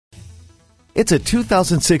It's a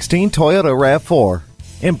 2016 Toyota RAV4.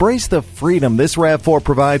 Embrace the freedom this RAV4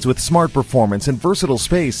 provides with smart performance and versatile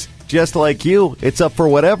space. Just like you, it's up for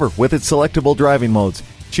whatever with its selectable driving modes.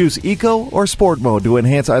 Choose Eco or Sport mode to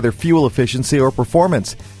enhance either fuel efficiency or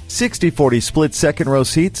performance. 60/40 split second row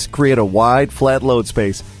seats create a wide, flat load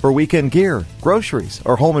space for weekend gear, groceries,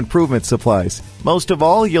 or home improvement supplies. Most of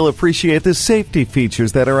all, you'll appreciate the safety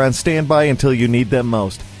features that are on standby until you need them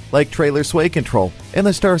most, like trailer sway control and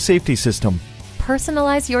the Star Safety System.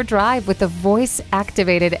 Personalize your drive with the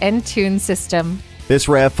voice-activated Entune system. This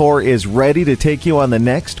RAV4 is ready to take you on the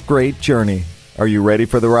next great journey. Are you ready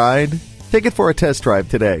for the ride? Take it for a test drive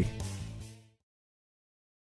today.